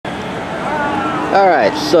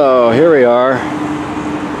Alright, so here we are.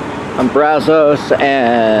 I'm Brazos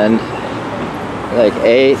and like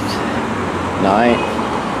 8th, 9th,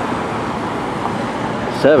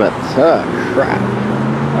 7th. Oh crap.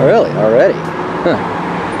 Oh, really? Already?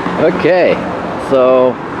 Huh. Okay,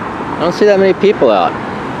 so I don't see that many people out.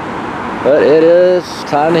 But it is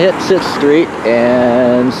time to hit 6th Street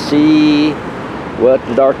and see what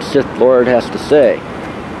the Dark Sith Lord has to say.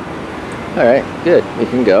 Alright, good. We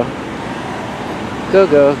can go. Go,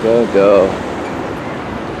 go, go, go.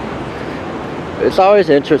 It's always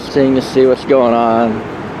interesting to see what's going on.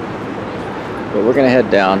 But we're going to head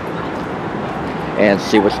down and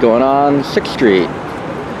see what's going on 6th Street.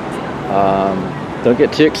 Don't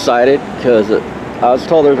get too excited because I was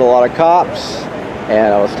told there's a lot of cops.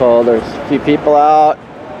 And I was told there's a few people out.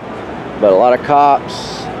 But a lot of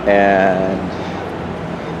cops. And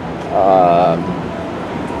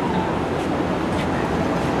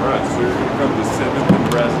Alright, so you're going to come to 7th and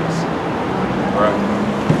Brazos. Alright.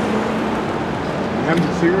 You have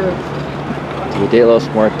a cigarette? Dia de los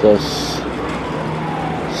Muertos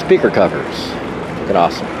speaker covers. Looking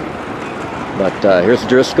awesome. But here's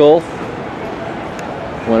Driscoll.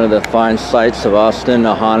 One of the fine sights of Austin,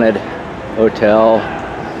 a haunted hotel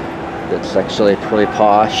that's actually pretty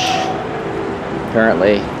posh.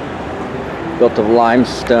 Apparently built of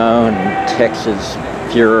limestone and Texas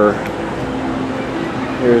pure.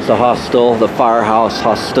 Here's the hostel, the Firehouse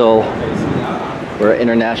Hostel, where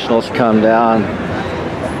internationals come down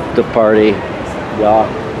to party. Yeah.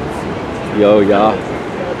 Yo, yeah.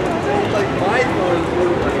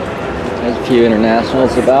 There's a few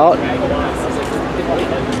internationals about.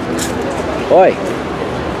 Oi.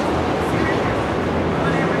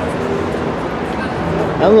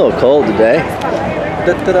 I'm a little cold today.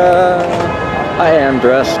 Da-da-da. I am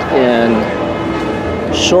dressed in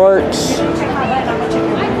shorts,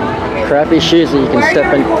 crappy shoes that you can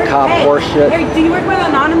step in cop horse shit. Hey, do you work with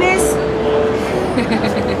Anonymous?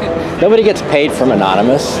 Nobody gets paid from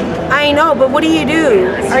Anonymous. I know, but what do you do?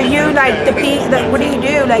 Are you like the what do you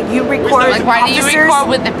do? Like you record Like why officers? do you record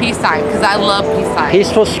with the peace sign? Because I love peace signs.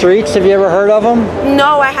 Peaceful Streets, have you ever heard of them?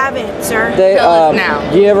 No, I haven't, sir. They, Tell us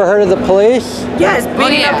now. you ever heard of the police? Yes,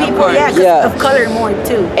 beating yeah, up of people, course. yeah, 'cause Yeah. of color more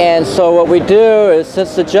too. And so what we do is,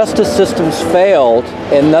 since the justice system's failed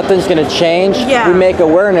and nothing's going to change, Yeah. we make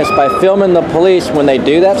awareness by filming the police when they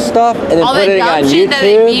do that stuff and then all that put it on dumb shit that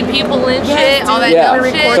they YouTube. beat people and Yes, shit. All that dude. Yeah,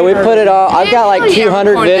 dumb shit. so we put it all. I've got like Hell yeah,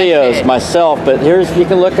 200 record that videos shit. myself, but here's, you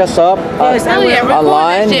can look us up Yes, I Hell yeah, record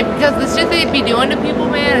online. that shit because the shit they be doing to people,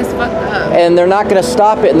 man, is fucked up. And they're not going to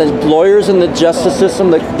stop it. And the lawyers in the justice system,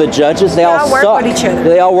 the judges, they all all work suck. with each other.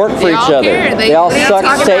 They all work for They each all other. care. They all They suck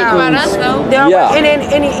don't talk about us, Satan's. though. They all Yeah. work,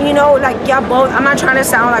 and you know, like y'all both. I'm not trying to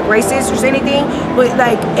sound like racist or anything, but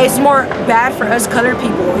like it's more bad for us colored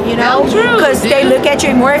people, you know, Hell true, because they dude. look at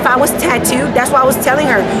you more. If I was tattooed, that's why I was telling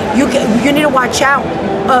her, you need to watch out.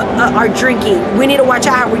 Our drinking. We need to watch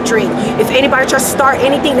out how we drink. If anybody tries to start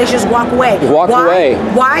anything, let's just walk away. Walk Why? away.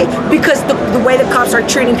 Why? Because the way the cops are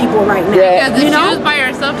treating people right now. Yeah. Because if You she know? was by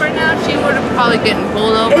herself right now, she would have probably getting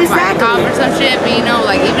pulled over Exactly. by a cop or some shit. But you know,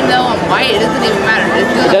 like even though I'm white, it doesn't even matter.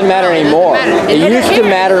 It doesn't matter anymore. It used to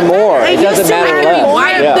matter more. It doesn't used to matter matter less. more,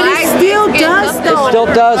 Yeah. but it still does It though. still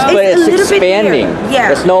does, but It's it's a little bit expanding. weird.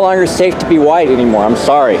 Yeah. It's no longer safe to be white anymore. I'm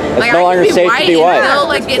sorry. It's Like, no I longer can safe to be white. And still,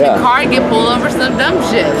 like, get in Yeah. the car and get pulled over some dumb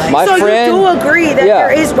shit. Like, My So friend, you do agree that yeah.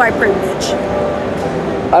 there is white privilege?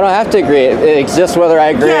 I don't have to agree. It exists whether I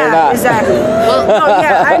agree or not. Exactly. Well, no,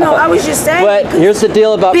 yeah, I know. I was just saying. But here's the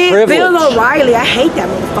deal about privilege. Bill O'Reilly, I hate that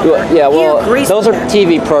motherfucker. Yeah, He well, agrees those are with that.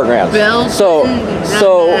 TV programs. Bill So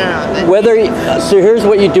here's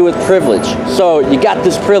what you do with privilege. So you got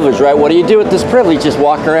this privilege, right? What do you do with this privilege? Just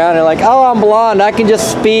walk around and like, oh, I'm blonde, I can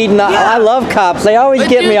just speed, and Yeah. I love cops. They always But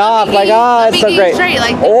get dude, me let off. me Like, get you- oh, let it's me so get you great. straight.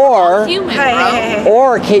 Like, they're all human, Hey.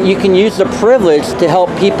 Or you can use the privilege to help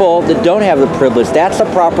people that don't have the privilege. That's the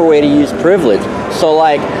proper way to use privilege. So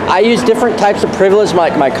like, I use different types of privilege,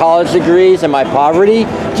 like my college degrees and my poverty,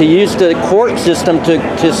 to use the court system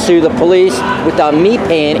to sue the police without me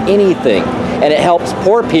paying anything. And it helps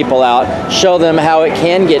poor people out, show them how it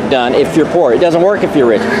can get done if you're poor. It doesn't work if you're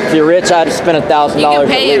rich. If you're rich, I'd spend $1,000 You can at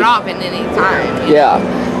pay least. it off in any time. you know?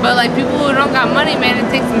 Yeah, But like people who don't got money, man, it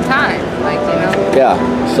takes some time. Like, you know.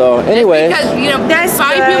 yeah. So anyways, Because, you know, That's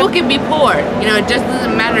white good. people can be poor. You know, it just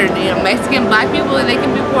doesn't matter. You know, Mexican, black people, they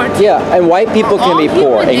can be poor too. yeah, and white people can be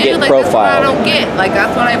poor and get Like, that's what I profiled. don't get. Like,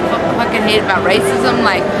 that's what I fucking hate about racism.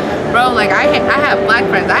 Like, bro, like, I have black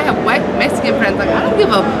friends. I have white Mexican friends. Like, I don't give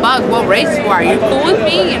a fuck what race you are. You're cool with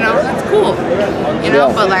me, you know, that's cool. You know,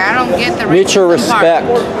 Yeah. but, like, I don't get the Mutual racism part. respect.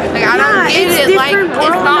 Like, I don't get it's it. Like, different it's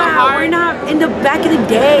world not now. hard. We're not in the back of the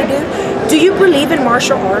day, dude. Do you believe in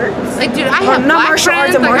martial arts? Like, dude, I have not black martial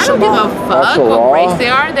arts friends. and Like, martial I don't law. give a fuck Martial what law? race they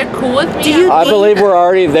are. They're cool with me. Do you I think- believe we're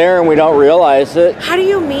already there and we don't realize it. How do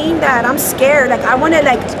you mean that? I'm scared. Like I want to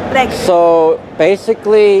like. So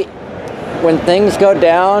basically, when things go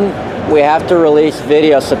down, we have to release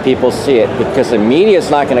video so people see it, because the media is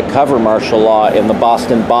not going to cover martial law in the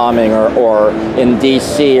Boston bombing or in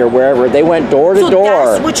DC or wherever. They went door to So door.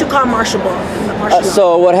 that's what you call martial law. Martial law.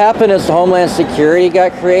 So what happened is Homeland Security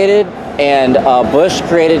got created, and Bush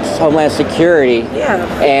created Homeland Security. Yeah.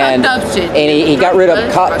 And Fucked up shit. he got rid of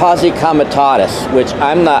posse comitatus, which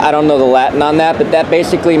I don't know the Latin on that, but that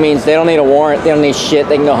basically means they don't need a warrant, they don't need shit,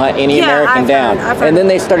 they can go hunt any Yeah, American I've down. heard And then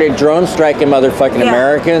they started drone striking motherfucking Yeah.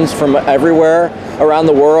 Americans from everywhere around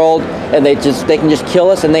the world, and they can just kill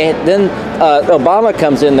us. And then Obama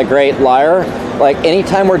comes in, the great liar. Like,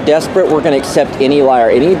 anytime we're desperate, we're going to accept any liar.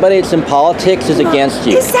 Anybody that's in politics is against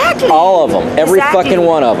you. Exactly. All of them. Every Exactly. fucking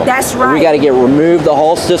one of them. That's And right. we got to get removed, the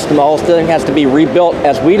whole system, the whole thing has to be rebuilt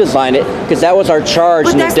as we designed it, because that was our charge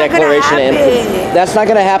But in the that's not gonna Declaration. of happen. Independence. That's not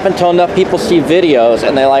going to happen until enough people see videos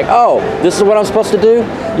and they're like, oh, this is what I'm supposed to do?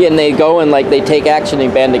 Yeah, and they go and like they take action, they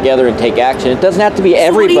band together and take action. It doesn't have to be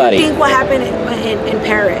everybody. What do you think will happen in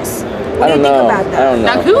Paris? What I do don't you know. think about that? I don't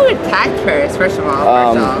know. Now, who attacked Paris, first of all?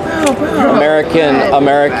 Oh, bro.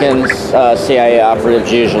 Americans, CIA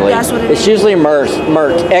operatives usually. That's what it It's is. usually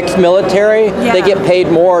mercs, ex-military. Yeah. They get paid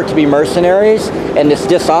more to be mercenaries, and it's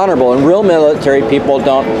dishonorable. And real military people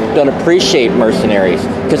don't appreciate mercenaries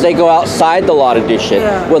because they go outside the law to do shit.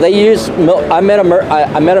 Yeah. Well, they use. I met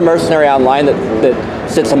a mercenary online that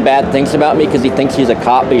said some bad things about me because he thinks he's a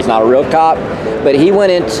cop, but he's not a real cop. But he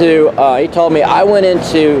went into. He told me I went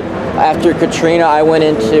into after Katrina. I went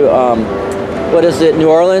into. New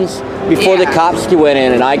Orleans, before the Yeah. cops went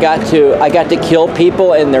in, and I got to kill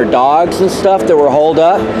people and their dogs and stuff that were holed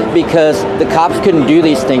up because the cops couldn't do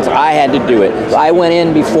these things. I had to do it. So I went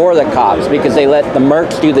in before the cops because they let the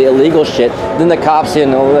mercs do the illegal shit. Then the cops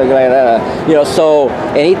in, so,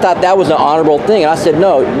 and he thought that was an honorable thing. And I said,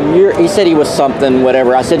 no, he said he was something,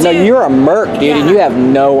 whatever. I said, no, Dude. you're a merc, dude, and Yeah. you have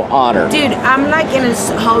no honor. Dude, I'm like in a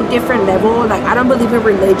whole different level. Like, I don't believe in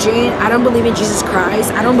religion. I don't believe in Jesus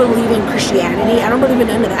Christ. I don't believe in Christianity. I don't believe in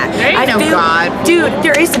none of that. There ain't no God. Dude,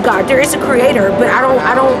 there is a God. There is a creator. But I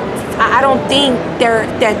don't think there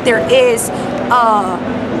is a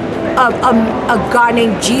God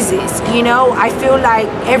named Jesus. You know, I feel like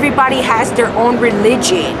everybody has their own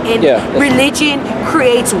religion, and Yeah. religion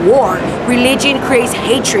creates war. Religion creates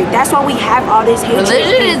hatred. That's why we have all this hatred.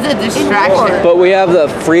 Religion is a in distraction. war. But we have the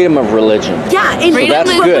freedom of religion. Yeah, and Freedom that's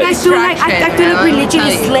is but good. I feel like distraction, religion let me tell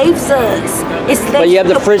you. enslaves us. But you have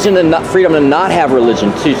the freedom to not have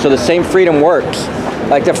religion too. So the same freedom works.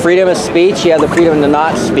 Like the freedom of speech, you have the freedom to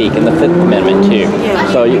not speak in the Fifth Amendment too.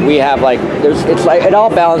 Yeah. So we have it's like it all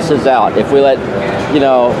balances out if we let,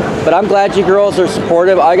 But I'm glad you girls are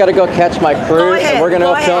supportive. I got to go catch my crew, Go ahead, and we're gonna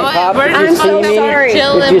go go film ahead. cops. We're If I'm you so see me, sorry.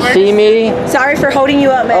 if you see me, Sorry for holding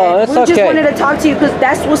you up, man. Oh, that's we just okay. wanted to talk to you because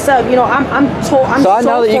that's what's up. You know, I'm so I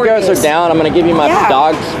know that you for guys this. are down. I'm gonna give you my Yeah.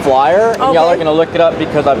 dog's flyer, and y'all Okay. are gonna look it up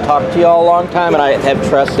because I've talked to y'all a long time, and I have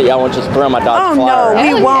trust that y'all won't just throw my Oh dog's flyer. no, out. we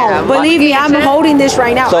Hell won't. yeah. Believe me, I'm Walking holding this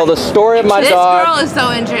right now. So the story of my This dog. girl is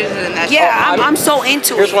so interested in that shit. yeah, I'm so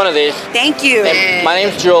into Here's it. one of these. Thank you. And my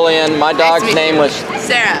name's Julian. My dog's meet name you. was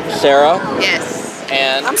Sarah. Sarah, Yes.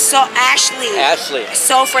 and I'm so Ashley. Ashley.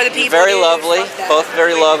 So for the people. Very dude, lovely, fuck that. both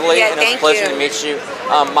very lovely, Yeah, and it's a thank pleasure you. to meet you.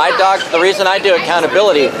 My dog, the reason I do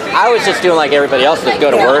accountability, I was just doing like everybody else does,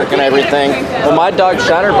 go to work and everything. Well, my dog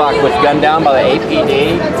Shinerbach was gunned down by the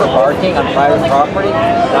APD for barking on private property,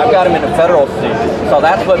 and I've got him in a federal suit. So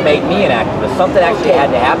that's what made me an activist. Something actually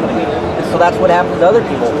had to happen to me. And so that's what happens to other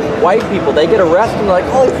people. White people, they get arrested and they're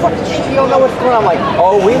like, holy fucking shit, you don't know what's going on. I'm like,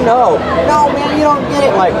 oh, we know. No, man, you don't get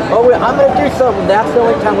it. Like, oh, I'm going to do something. That's the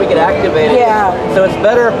only time we get activated. Yeah. So it's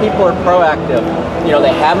better if people are proactive.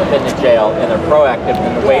 They haven't been to jail and they're proactive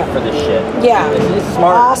than to wait for this shit. Yeah. It's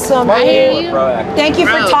smart. Awesome. Smart I hear people you. are proactive. Thank you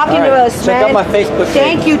for Bro. talking All to right. us, Check man. out my Facebook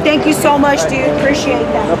Thank page. you so much, dude. Appreciate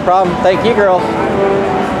that. No problem. Thank you, girls.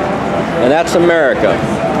 And that's America.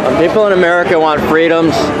 People in America want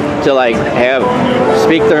freedoms to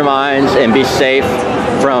speak their minds and be safe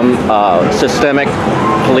from systemic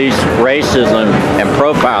police racism and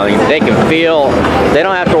profiling. They can feel, they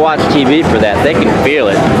don't have to watch TV for that, they can feel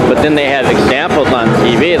it. But then they have examples on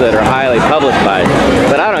TV that are highly publicized.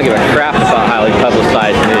 But I don't give a crap about highly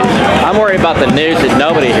publicized news. I'm worried about the news that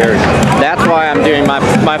nobody hears. That's why I'm doing my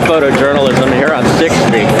photojournalism.